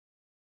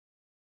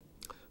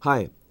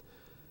Hi.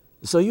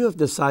 So you have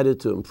decided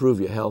to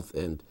improve your health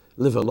and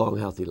live a long,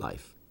 healthy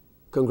life.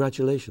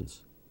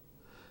 Congratulations.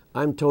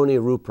 I'm Tony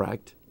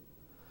Ruprecht,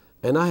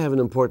 and I have an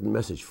important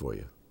message for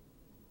you.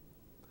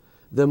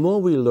 The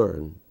more we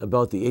learn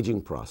about the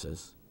aging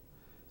process,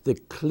 the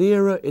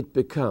clearer it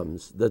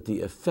becomes that the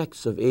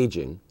effects of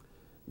aging,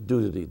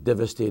 due to the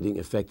devastating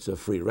effects of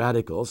free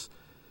radicals,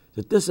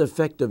 that this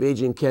effect of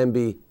aging can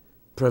be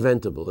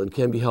preventable and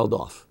can be held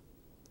off.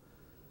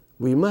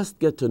 We must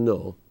get to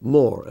know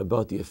more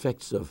about the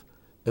effects of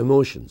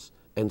emotions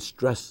and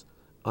stress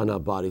on our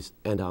bodies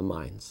and our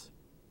minds.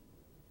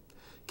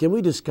 Can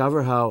we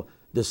discover how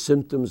the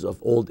symptoms of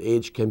old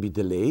age can be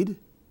delayed?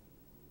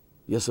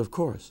 Yes, of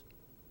course.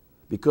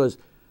 Because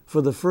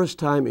for the first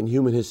time in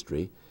human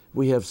history,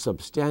 we have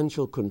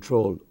substantial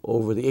control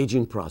over the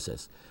aging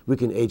process. We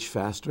can age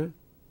faster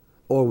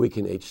or we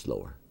can age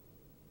slower.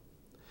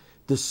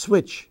 The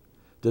switch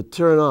to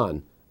turn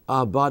on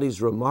our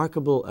body's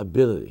remarkable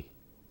ability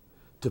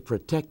to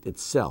protect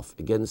itself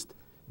against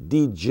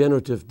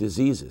degenerative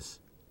diseases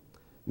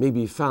may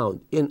be found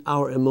in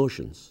our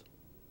emotions.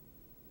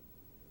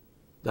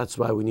 That's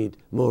why we need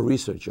more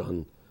research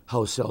on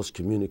how cells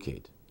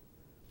communicate,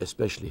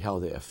 especially how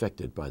they're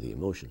affected by the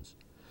emotions.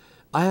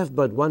 I have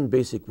but one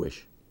basic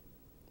wish: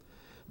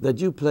 that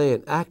you play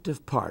an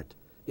active part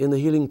in the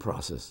healing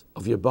process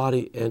of your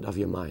body and of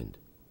your mind.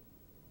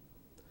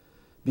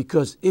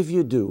 Because if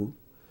you do,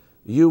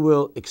 you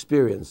will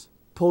experience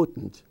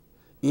potent,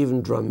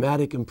 even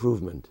dramatic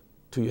improvement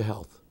to your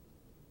health.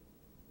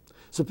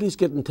 So please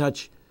get in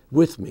touch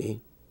with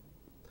me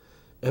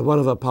at one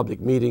of our public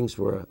meetings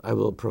where I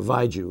will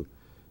provide you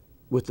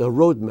with a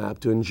roadmap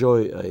to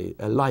enjoy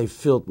a life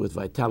filled with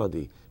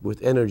vitality,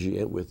 with energy,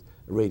 and with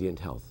radiant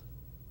health.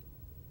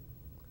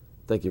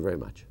 Thank you very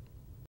much.